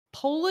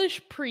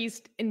Polish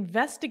priest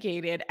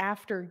investigated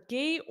after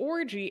gay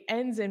orgy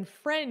ends in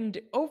friend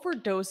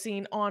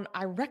overdosing on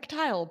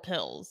erectile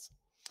pills.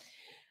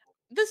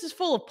 This is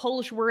full of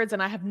Polish words,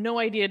 and I have no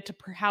idea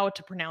how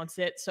to pronounce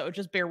it, so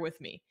just bear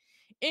with me.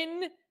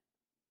 In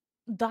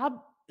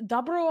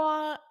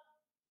Dąbrowa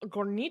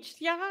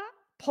Górnicza,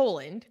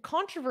 Poland,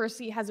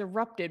 controversy has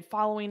erupted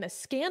following a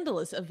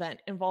scandalous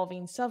event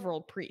involving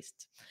several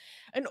priests.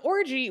 An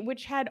orgy,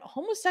 which had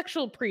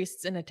homosexual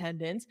priests in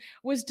attendance,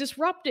 was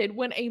disrupted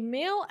when a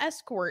male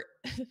escort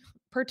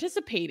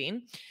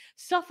participating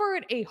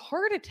suffered a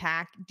heart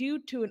attack due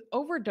to an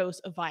overdose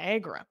of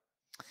Viagra.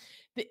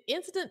 The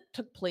incident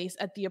took place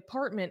at the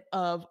apartment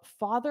of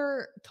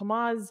Father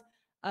Tomasz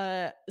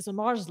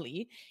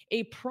Zmarzły,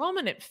 a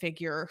prominent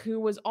figure who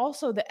was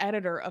also the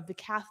editor of the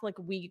Catholic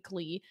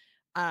weekly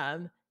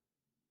um,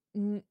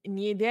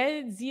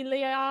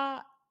 Niedziela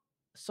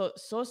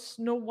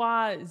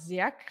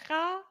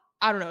Sosnowiecka.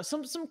 I don't know,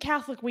 some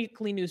Catholic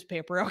weekly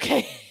newspaper,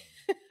 okay?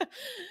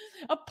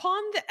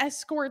 Upon the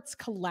escort's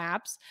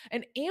collapse,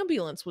 an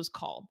ambulance was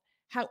called.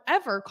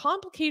 However,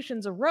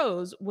 complications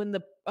arose when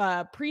the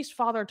priest,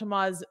 Father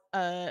Tomasz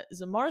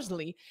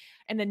Zmarzły,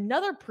 and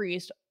another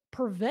priest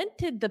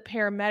prevented the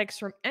paramedics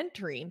from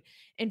entering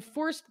and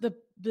forced the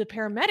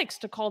paramedics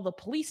to call the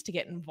police to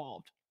get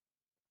involved.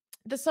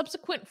 The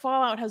subsequent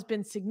fallout has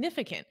been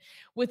significant,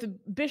 with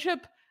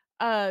Bishop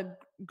Grzegorz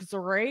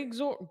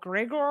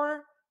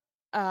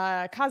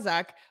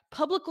Kaszak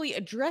publicly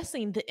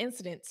addressing the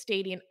incident,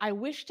 stating, "I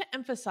wish to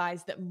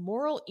emphasize that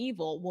moral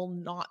evil will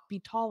not be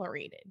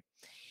tolerated."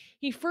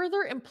 He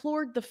further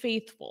implored the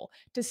faithful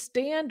to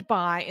stand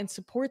by and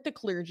support the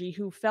clergy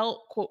who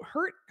felt, quote,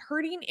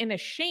 hurting and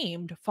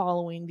ashamed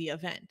following the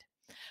event.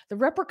 The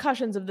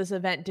repercussions of this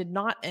event did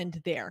not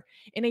end there.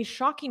 In a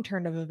shocking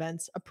turn of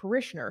events, a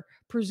parishioner,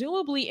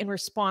 presumably in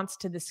response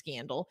to the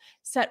scandal,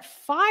 set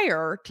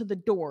fire to the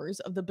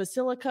doors of the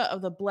Basilica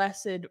of the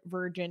Blessed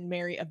Virgin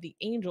Mary of the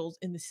Angels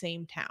in the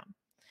same town.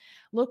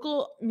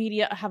 Local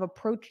media have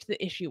approached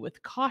the issue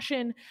with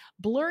caution,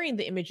 blurring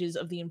the images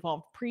of the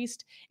involved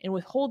priest and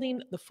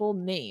withholding the full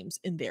names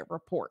in their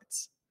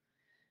reports.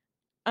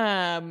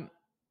 Um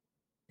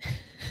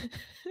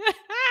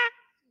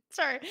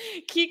Sorry.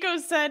 Kiko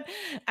said,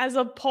 as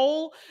a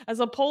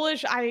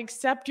Polish, I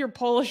accept your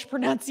Polish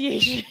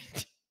pronunciation.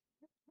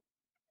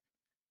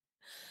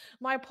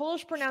 My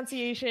Polish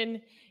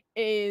pronunciation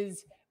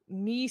is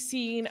me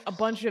seeing a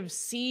bunch of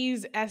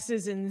C's,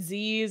 S's, and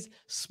Z's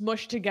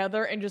smushed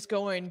together and just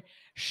going,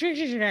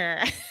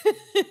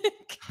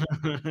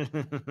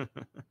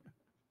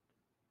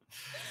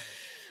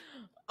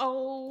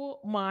 oh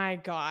my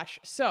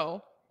gosh.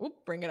 So,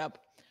 bring it up.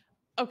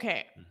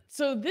 Okay,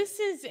 so this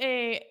is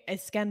a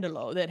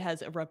scandalo that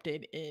has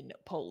erupted in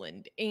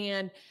Poland.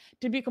 And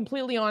to be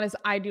completely honest,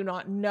 I do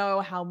not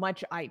know how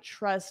much I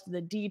trust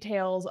the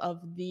details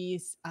of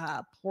these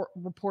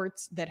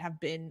reports that have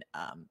been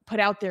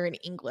put out there in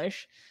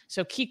English.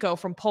 So, Kiko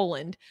from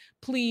Poland,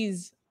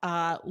 please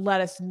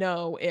let us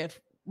know if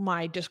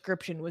my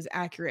description was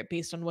accurate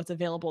based on what's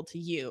available to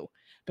you,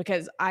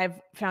 because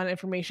I've found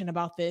information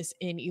about this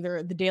in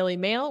either the Daily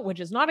Mail, which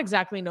is not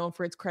exactly known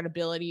for its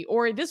credibility,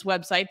 or this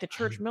website, the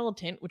Church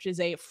Militant, which is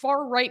a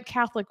far-right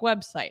Catholic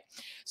website.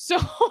 So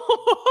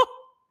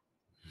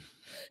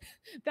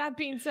that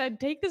being said,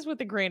 take this with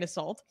a grain of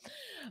salt.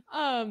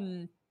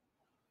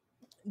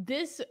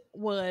 This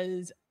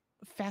was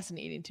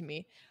fascinating to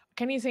me.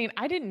 Kenny's saying,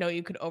 I didn't know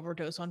you could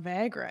overdose on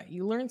Viagra.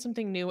 You learn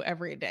something new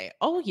every day.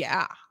 Oh,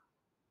 yeah.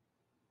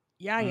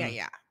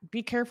 Yeah.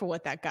 Be careful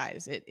with that,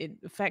 guys. It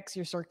affects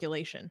your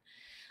circulation.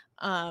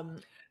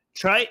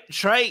 Try.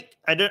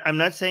 I'm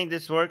not saying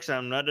this works.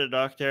 I'm not a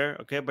doctor,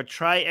 okay? But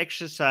try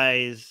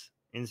exercise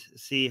and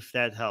see if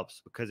that helps,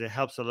 because it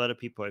helps a lot of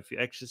people if you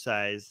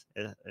exercise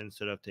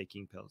instead of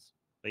taking pills.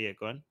 But yeah,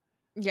 go on.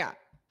 Yeah.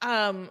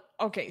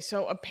 Okay,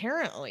 so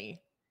apparently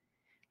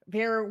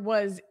there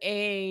was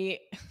a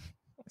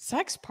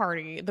sex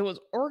party that was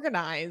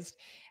organized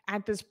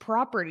at this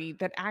property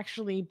that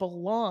actually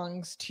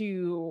belongs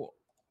to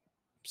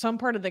some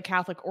part of the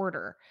Catholic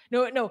order.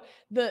 No,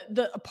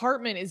 the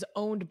apartment is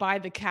owned by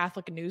the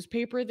Catholic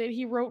newspaper that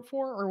he wrote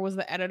for or was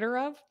the editor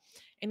of,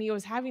 and he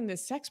was having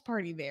this sex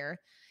party there.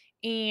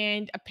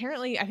 And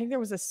apparently, I think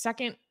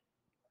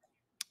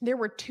there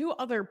were two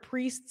other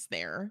priests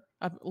there,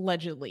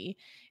 allegedly,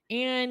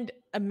 and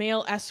a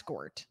male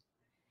escort.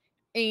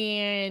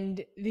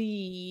 And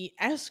the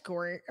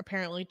escort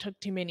apparently took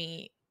too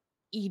many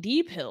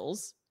ED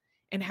pills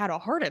and had a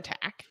heart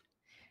attack.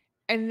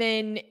 And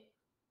then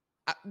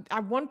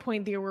at one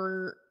point they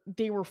were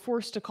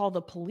forced to call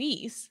the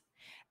police.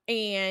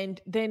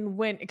 And then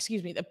when,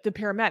 the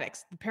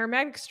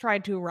paramedics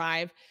tried to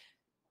arrive,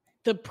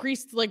 the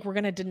priests were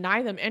going to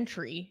deny them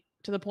entry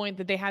to the point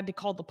that they had to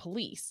call the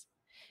police.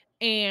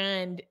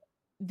 And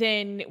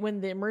then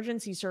when the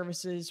emergency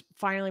services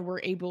finally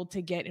were able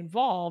to get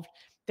involved,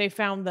 they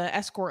found the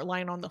escort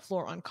lying on the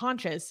floor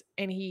unconscious,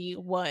 and he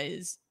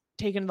was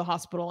taken to the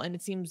hospital, and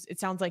it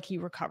sounds like he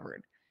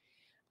recovered.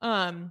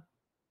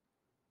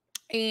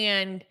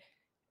 And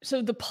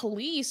So the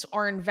police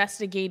are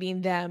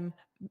investigating him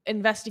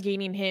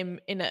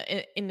in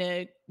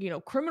a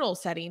criminal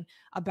setting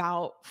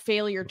about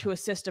failure to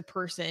assist a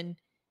person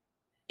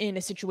in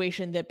a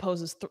situation that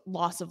poses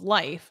loss of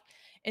life.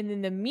 And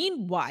in the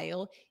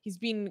meanwhile, he's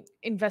being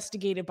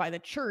investigated by the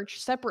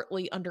church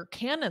separately under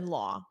canon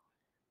law.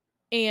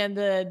 And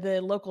the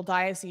local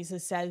diocese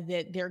has said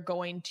that they're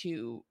going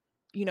to,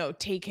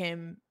 take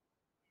him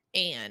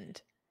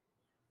and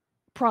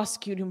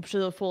prosecute him to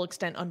the full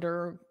extent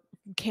under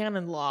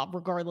canon law,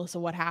 regardless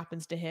of what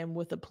happens to him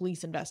with a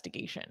police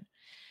investigation.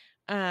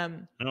 Oh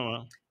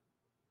well.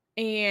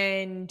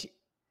 And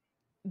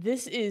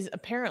this is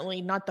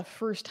apparently not the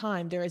first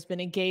time there has been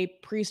a gay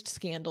priest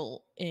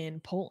scandal in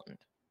Poland.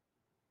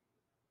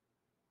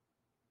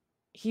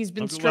 He's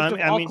been stripped of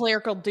all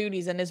clerical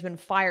duties and has been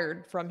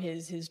fired from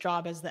his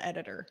job as the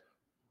editor.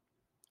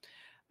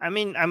 I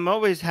mean, I'm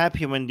always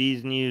happy when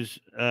these news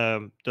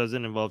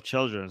doesn't involve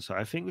children, so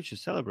I think we should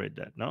celebrate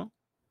that. No,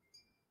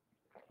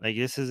 like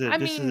this is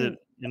it.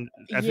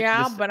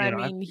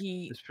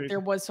 There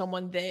was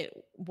someone that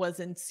was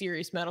in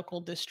serious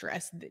medical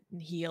distress that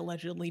he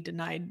allegedly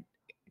denied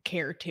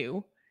care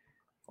to,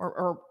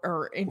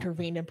 or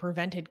intervened and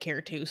prevented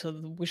care to.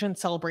 So we shouldn't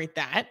celebrate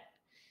that.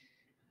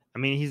 I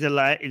mean, he's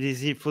alive. Is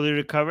he fully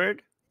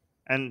recovered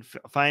and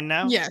fine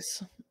now?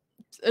 Yes.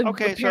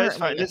 Okay, so it's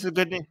fine. This is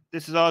good news.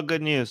 This is all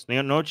good news.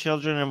 No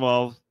children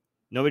involved.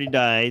 Nobody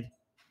died.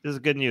 This is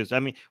good news.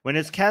 I mean, when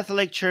it's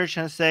Catholic Church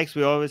and sex,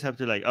 we always have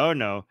to oh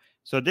no.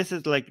 So this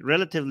is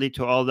relatively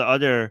to all the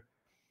other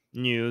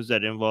news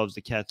that involves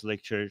the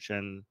Catholic Church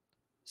and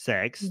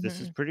sex. Mm-hmm.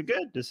 This is pretty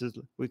good. This is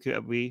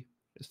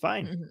it's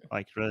fine. Mm-hmm.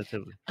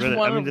 Relatively.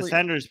 I mean, the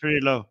standard is pretty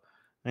low.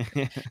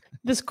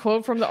 This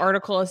quote from the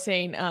article is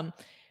saying,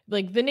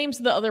 the names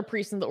of the other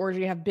priests in the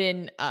orgy have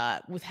been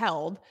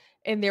withheld.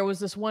 And there was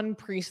this one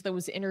priest that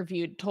was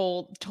interviewed,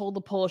 told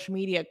the Polish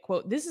media,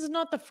 quote, "This is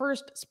not the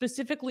first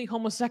specifically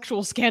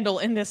homosexual scandal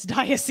in this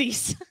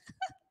diocese."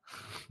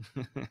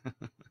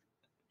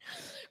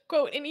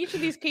 Quote, "In each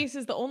of these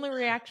cases, the only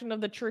reaction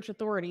of the church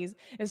authorities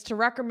is to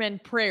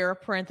recommend prayer,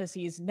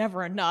 parentheses,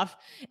 never enough,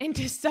 and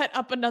to set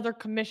up another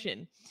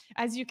commission.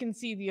 As you can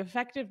see, the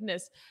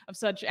effectiveness of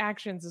such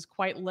actions is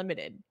quite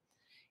limited."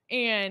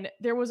 And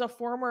there was a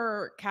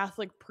former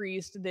Catholic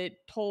priest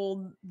that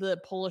told the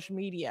Polish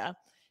media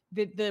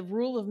that the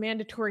rule of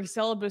mandatory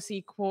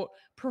celibacy, quote,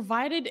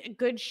 "provided a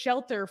good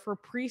shelter for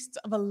priests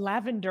of a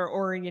lavender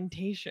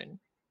orientation."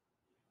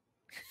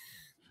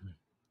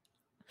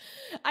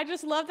 I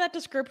just love that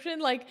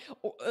description,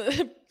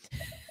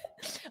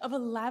 of a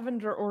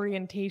lavender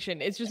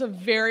orientation. It's just a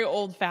very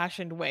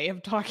old-fashioned way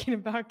of talking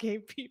about gay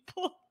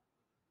people.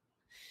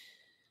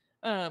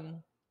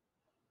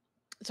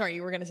 Sorry,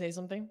 you were going to say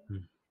something?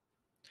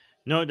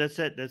 No, that's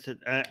it.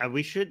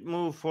 We should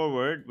move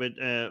forward with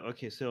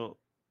okay, so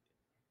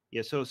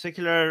yeah, so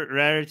Secular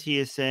Rarity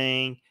is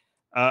saying,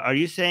 are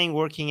you saying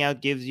working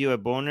out gives you a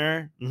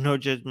boner? No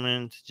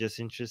judgment, just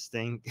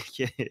interesting.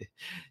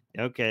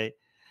 Okay.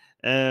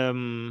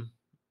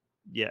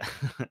 Yeah.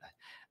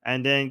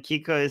 And then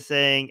Kiko is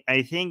saying,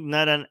 I think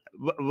not an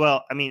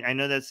well, I mean, I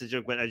know that's a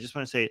joke, but I just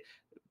want to say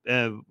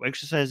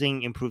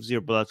exercising improves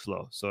your blood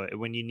flow. So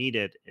when you need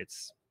it, it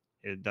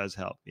does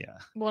help. Yeah.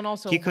 Well, and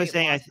also Kiko weight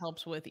loss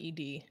helps with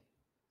ED.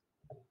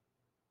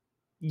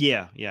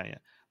 Yeah.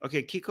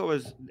 Okay,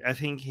 Kiko I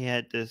think he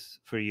had this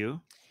for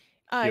you.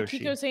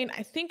 Kiko saying,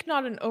 I think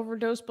not an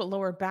overdose, but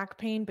lower back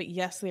pain. But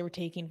yes, they were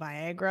taking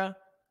Viagra.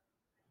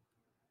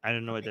 I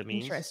don't know what that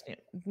means. Interesting.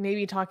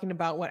 Maybe talking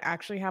about what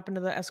actually happened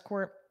to the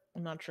escort.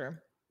 I'm not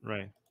sure.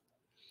 Right.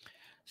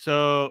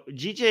 So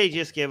GJ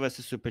just gave us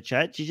a super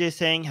chat. GJ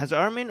saying, has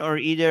Armin or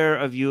either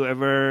of you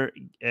ever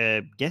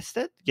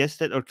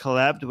guested or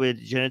collabed with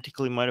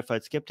genetically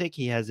modified skeptic?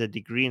 He has a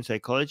degree in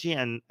psychology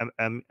and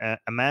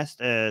amassed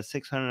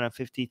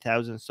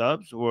 650,000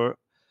 subs. Or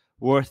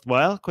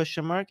worthwhile? ?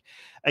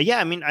 Yeah,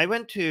 I mean, I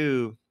went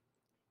to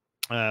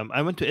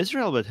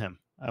Israel with him.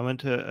 I went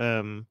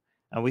to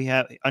and we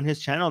have on his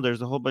channel.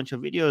 There's a whole bunch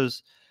of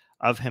videos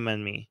of him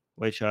and me,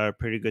 which are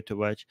pretty good to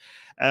watch.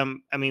 I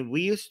mean,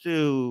 we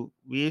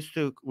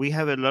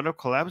have a lot of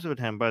collabs with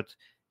him, but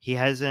he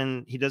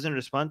doesn't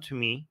respond to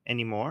me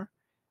anymore.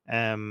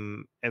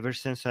 Ever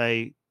since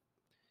I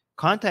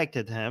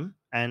contacted him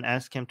and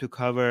asked him to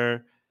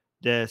cover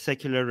the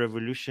secular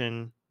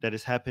revolution that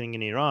is happening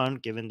in Iran,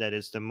 given that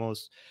it's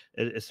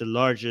the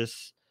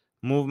largest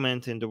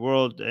movement in the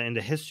world, in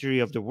the history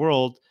of the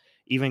world,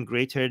 even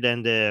greater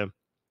than the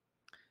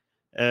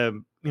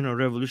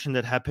revolution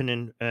that happened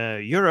in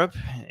Europe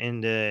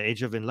in the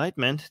Age of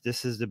Enlightenment.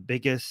 This is the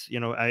biggest.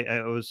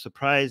 I was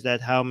surprised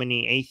at how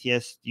many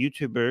atheist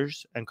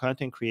YouTubers and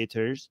content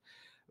creators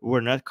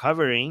were not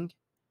covering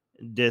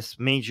this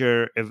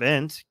major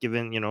event,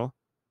 given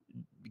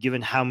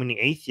how many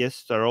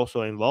atheists are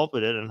also involved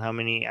with it and how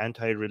many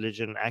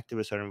anti-religion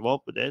activists are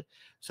involved with it.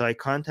 So I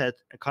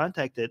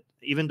contacted,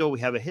 even though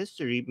we have a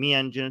history, me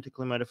and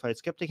genetically modified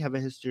skeptic have a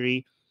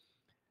history,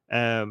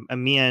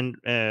 and me and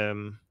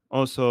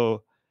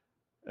also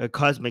a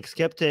cosmic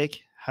skeptic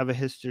have a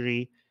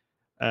history.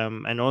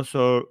 And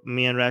also,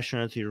 me and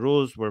Rationality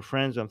Rules were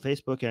friends on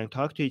Facebook and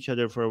talked to each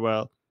other for a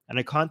while. And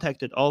I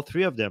contacted all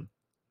three of them.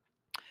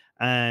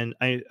 And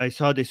I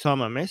saw they saw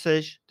my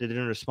message. They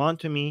didn't respond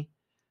to me.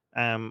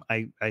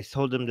 I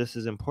told them this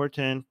is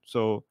important.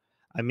 So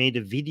I made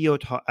a video.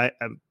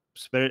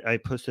 I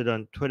posted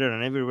on Twitter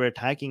and everywhere,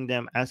 tagging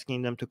them,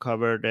 asking them to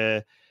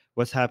cover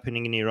what's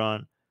happening in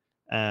Iran.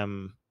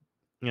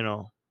 You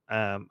know,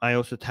 I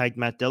also tagged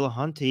Matt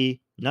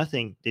Dillahunty.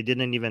 Nothing. They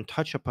didn't even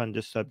touch upon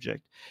this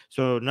subject.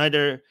 So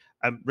neither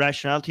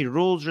Rationality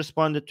Rules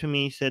responded to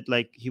me, said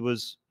like he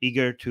was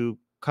eager to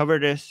cover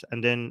this,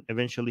 and then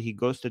eventually he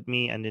ghosted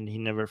me, and then he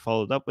never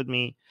followed up with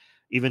me,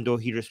 even though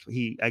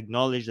he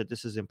acknowledged that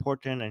this is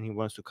important and he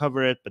wants to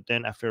cover it. But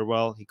then after a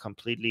while, he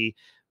completely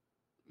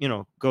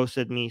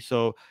ghosted me.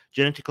 So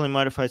genetically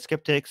modified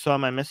skeptic saw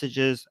my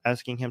messages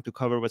asking him to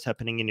cover what's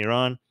happening in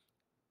Iran,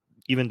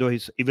 even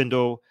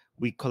though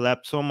we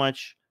collabed so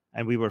much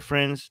and we were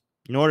friends.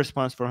 No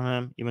response from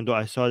him, even though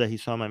I saw that he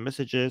saw my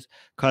messages.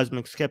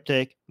 Cosmic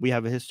Skeptic, we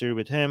have a history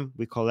with him.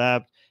 We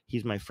collabed.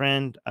 He's my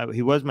friend.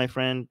 He was my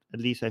friend, at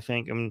least I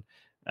think.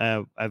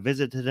 I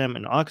visited him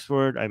in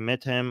Oxford. I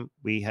met him.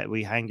 We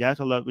hanged out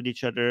a lot with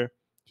each other.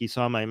 He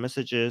saw my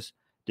messages.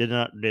 Did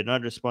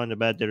not respond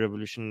about the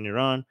revolution in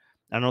Iran.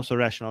 And also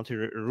Rationality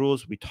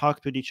Rules. We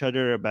talked with each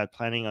other about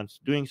planning on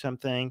doing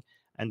something.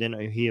 And then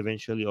he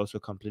eventually also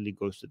completely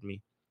ghosted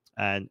me,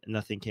 and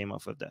nothing came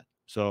off of that.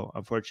 So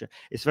unfortunately,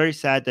 it's very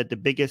sad that the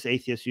biggest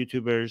atheist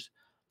YouTubers,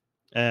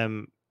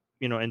 in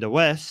the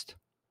West,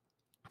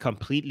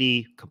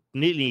 completely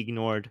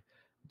ignored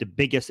the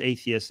biggest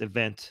atheist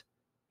event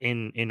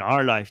in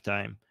our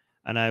lifetime,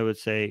 and I would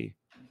say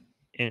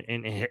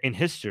in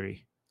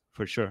history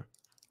for sure.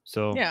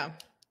 So Yeah.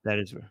 that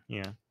is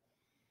yeah.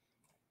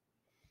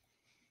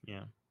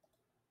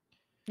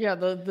 Yeah,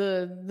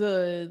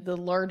 the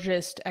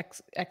largest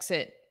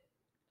exit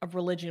of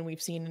religion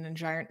we've seen in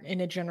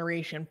a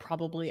generation,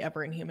 probably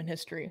ever in human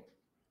history.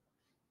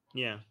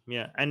 Yeah.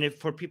 And if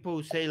for people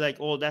who say like,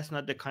 "Oh, that's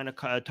not the kind of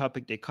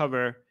topic they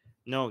cover,"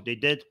 no, they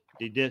did.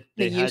 They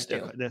used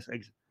to.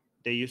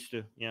 They used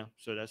to. Yeah.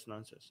 So that's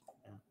nonsense.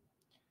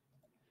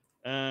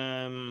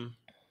 Yeah.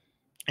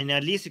 And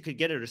at least you could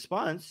get a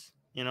response.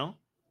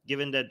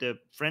 Given that the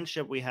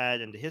friendship we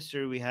had and the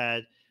history we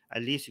had,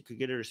 at least you could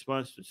get a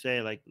response to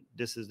say like,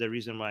 "This is the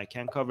reason why I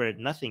can't cover it."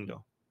 Nothing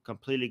though.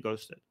 Completely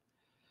ghosted.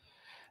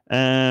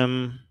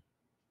 Yeah.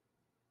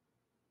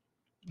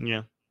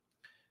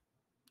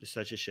 It's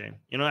such a shame.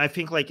 I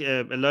think like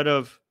a lot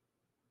of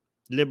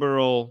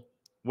liberal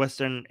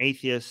Western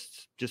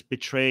atheists just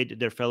betrayed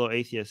their fellow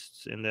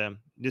atheists, and I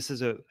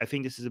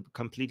think this is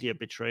completely a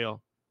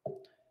betrayal.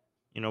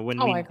 When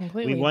I we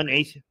completely want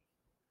agree.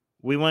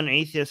 we want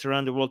atheists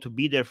around the world to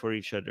be there for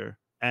each other,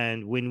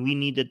 and when we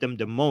needed them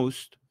the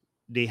most,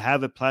 they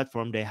have a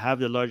platform, they have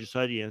the largest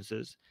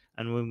audiences,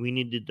 and when we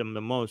needed them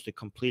the most, they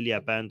completely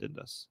abandoned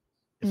us.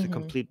 It's a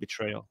complete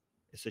betrayal.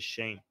 It's a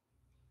shame.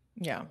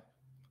 Yeah.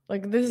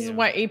 Like, this is Yeah.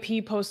 why AP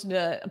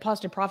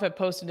Apostate Prophet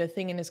posted a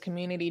thing in his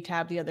community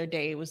tab the other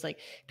day. It was like,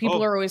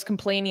 people are always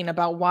complaining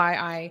about why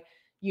I,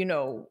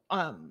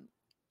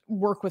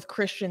 work with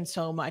Christians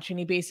so much. And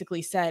he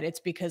basically said it's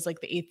because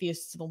like the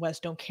atheists in the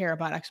West don't care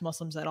about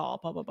ex-Muslims at all,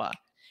 blah, blah, blah.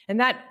 And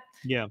that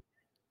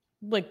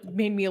like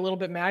made me a little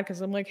bit mad,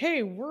 because I'm like,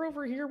 hey, we're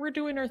over here, we're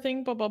doing our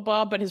thing, blah, blah,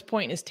 blah. But his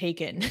point is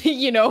taken,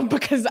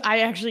 because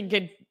I actually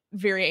get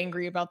very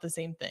angry about the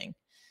same thing.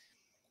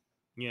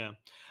 Yeah.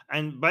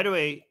 And by the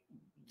way,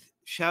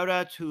 shout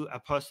out to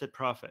Apostate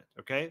Prophet.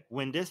 Okay.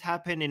 When this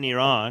happened in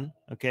Iran,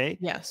 okay.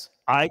 Yes.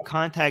 I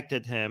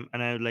contacted him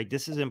and I was like,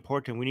 this is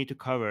important. We need to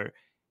cover.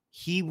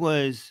 He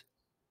was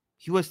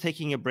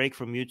taking a break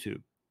from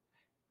YouTube.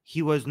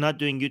 He was not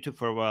doing YouTube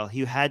for a while.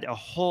 He had a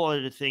whole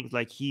other things.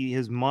 Like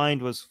his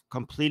mind was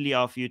completely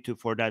off YouTube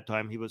for that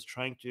time. He was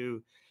trying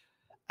to,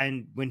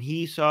 and when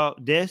he saw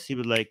this, he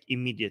was like,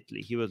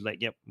 immediately, he was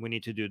like, yep, we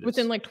need to do this.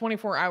 Within like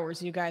 24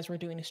 hours, you guys were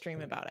doing a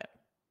stream about it.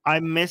 I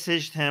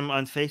messaged him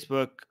on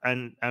Facebook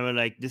and I was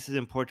like, this is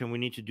important. We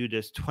need to do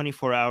this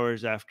 24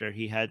 hours after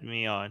he had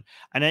me on.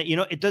 And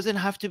it doesn't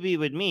have to be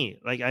with me.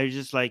 Like, I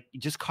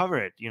just cover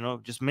it,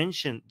 just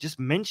mention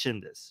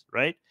this.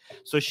 Right.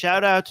 So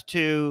shout out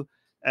to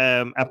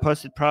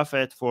Apostate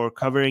Prophet for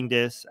covering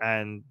this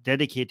and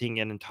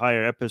dedicating an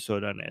entire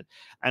episode on it.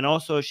 And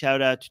also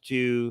shout out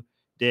to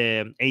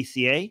the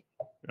ACA,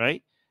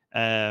 right?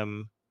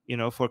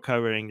 For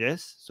covering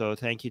this. So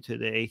thank you to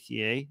the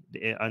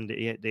ACA on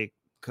the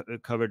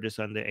covered this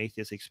on the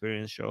Atheist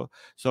Experience show.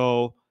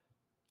 So,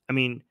 I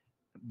mean,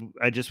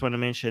 I just want to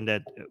mention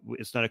that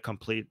it's not a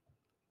complete,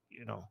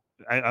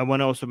 I want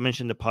to also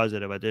mention the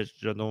positive. I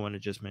just don't want to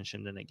just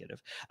mention the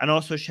negative. And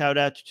also shout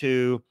out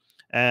to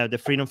the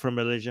Freedom from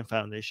Religion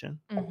Foundation.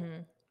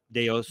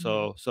 They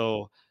also,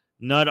 so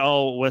not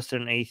all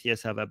Western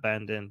atheists have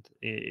abandoned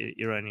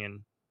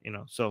Iranian,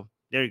 so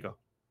there you go.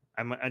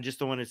 I just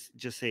don't want to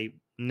just say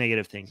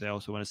negative things. I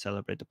also want to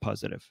celebrate the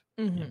positive.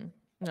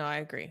 No, I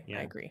agree. Yeah.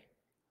 I agree.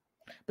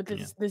 But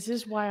this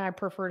is why I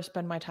prefer to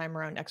spend my time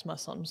around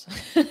ex-Muslims,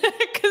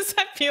 because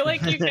I feel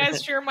like you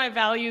guys share my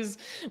values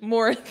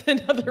more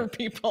than other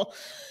people.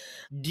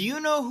 Do you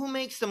know who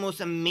makes the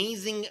most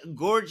amazing,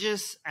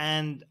 gorgeous,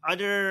 and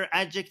other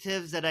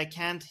adjectives that I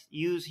can't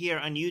use here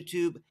on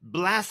YouTube,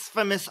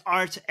 blasphemous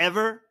art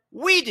ever?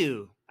 We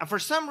do! And for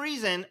some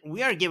reason,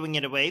 we are giving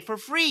it away for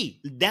free.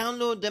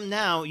 Download them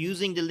now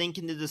using the link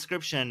in the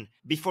description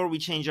before we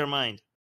change our mind.